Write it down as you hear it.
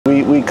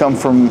we come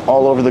from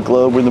all over the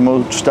globe. We're the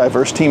most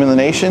diverse team in the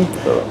nation.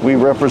 We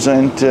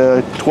represent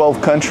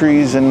 12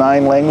 countries and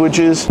 9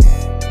 languages.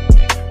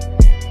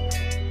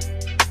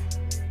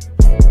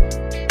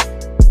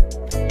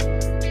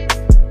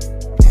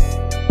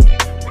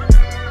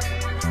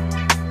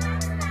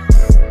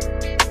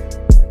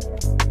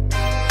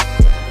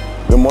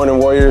 Good morning,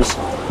 Warriors.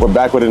 We're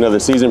back with another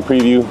season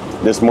preview.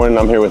 This morning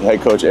I'm here with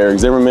Head Coach Erik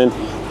Zimmerman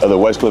of the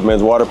Westcliff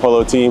men's water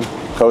polo team.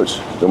 Coach,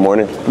 good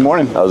morning. Good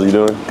morning. How's you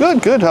doing?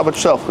 Good, good. How about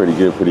yourself? Pretty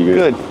good, pretty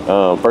good.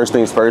 Good. First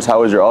things first,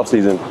 how was your off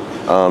season?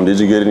 Did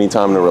you get any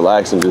time to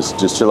relax and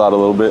just chill out a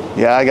little bit?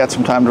 Yeah, I got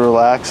some time to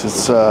relax.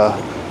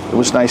 It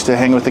was nice to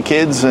hang with the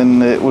kids,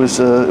 and it was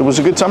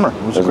a good summer.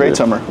 It was a great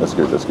summer. That's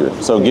good, that's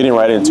good. So getting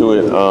right into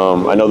it,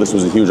 I know this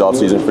was a huge off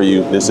season for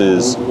you. This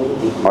is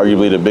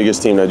arguably the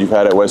biggest team that you've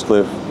had at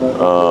Westcliff,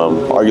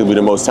 arguably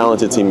the most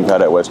talented team you've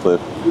had at Westcliff.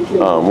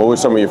 What were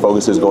some of your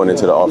focuses going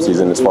into the off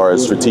season as far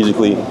as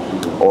strategically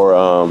or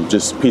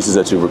just pieces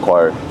that you've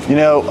required? You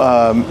know,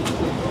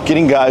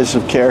 getting guys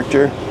of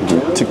character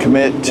to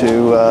commit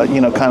to,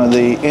 you know, kind of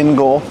the end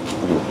goal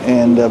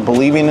and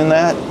believing in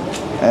that.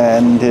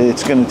 And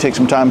it's going to take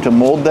some time to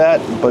mold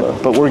that,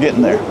 but we're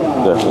getting there.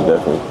 Definitely,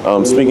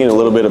 definitely. Speaking a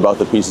little bit about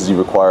the pieces you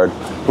required,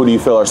 who do you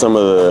feel are some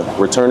of the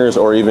returners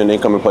or even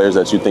incoming players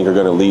that you think are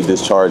going to lead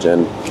this charge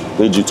and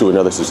lead you to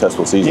another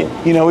successful season?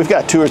 You know, we've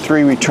got 2 or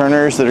 3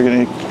 returners that are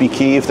going to be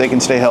key if they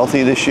can stay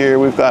healthy this year.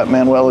 We've got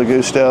Manuel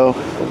Augusto,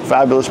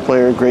 fabulous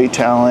player, great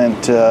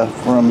talent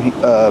from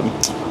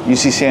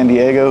UC San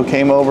Diego,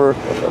 came over,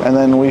 and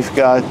then we've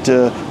got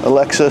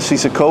Alexa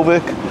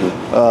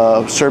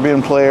Sisakovic,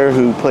 Serbian player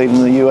who played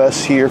in the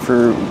U.S. here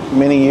for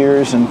many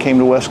years and came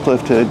to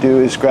Westcliff to do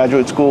his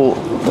graduate school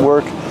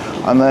work.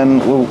 And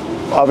then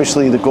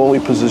obviously the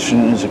goalie position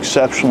is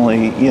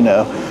exceptionally, you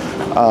know,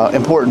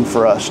 important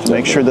for us to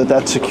make sure that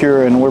that's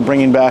secure, and we're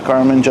bringing back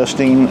Armin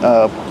Justine,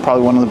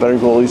 probably one of the better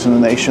goalies in the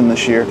nation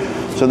this year.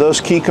 So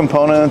those key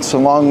components,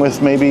 along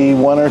with maybe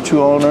 1 or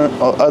 2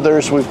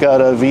 others, we've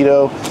got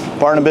Vito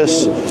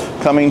Barnabas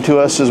coming to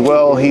us as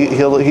well.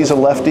 He's a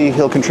lefty.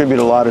 He'll contribute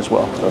a lot as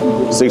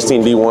well.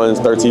 16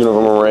 D1s, 13 of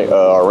them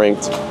are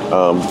ranked,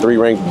 3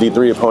 ranked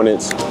D3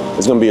 opponents.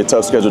 It's going to be a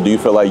tough schedule. Do you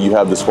feel like you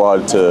have the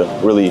squad to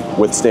really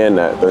withstand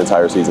that the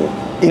entire season?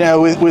 You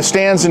know,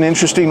 withstand's an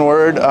interesting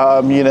word.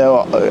 You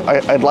know,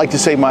 I'd like to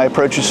say my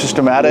approach is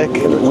systematic.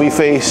 We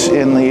face,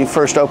 in the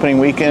first opening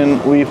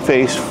weekend, we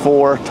face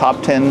 4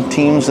 top 10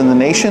 teams in the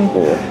nation.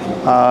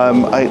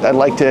 I'd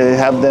like to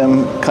have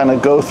them kind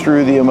of go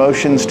through the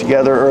emotions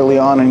together early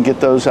on and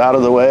get those out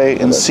of the way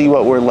and see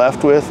what we're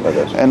left with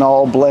and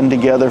all blend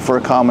together for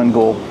a common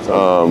goal.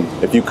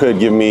 If you could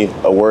give me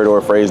a word or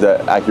a phrase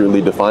that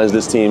accurately defines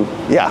this team.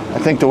 Yeah, I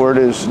think the word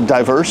is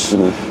diverse.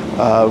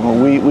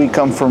 We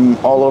come from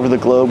all over the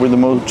globe. We're the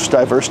most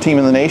diverse team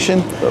in the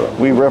nation.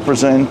 We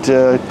represent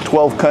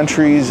 12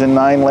 countries and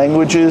 9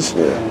 languages.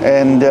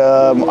 And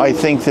I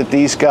think that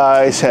these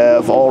guys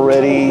have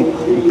already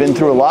been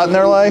through a lot in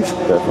their life.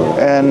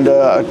 And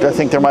I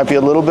think there might be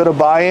a little bit of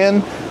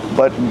buy-in,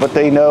 but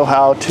they know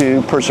how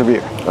to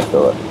persevere. I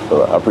feel it.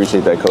 I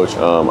appreciate that, Coach.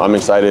 I'm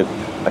excited.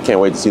 I can't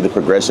wait to see the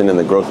progression and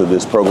the growth of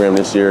this program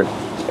this year,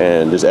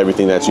 and just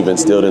everything that you've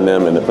instilled in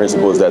them and the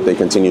principles that they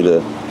continue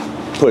to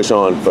push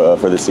on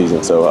for this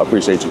season. So I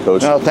appreciate you,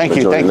 Coach. No, thank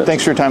you.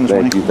 Thanks for your time this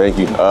morning. Thank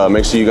you.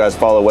 Make sure you guys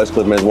follow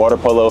Westcliff men's water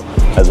polo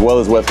as well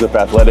as Westcliff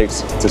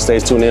athletics to stay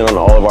tuned in on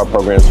all of our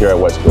programs here at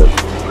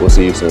Westcliff. We'll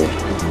see you soon.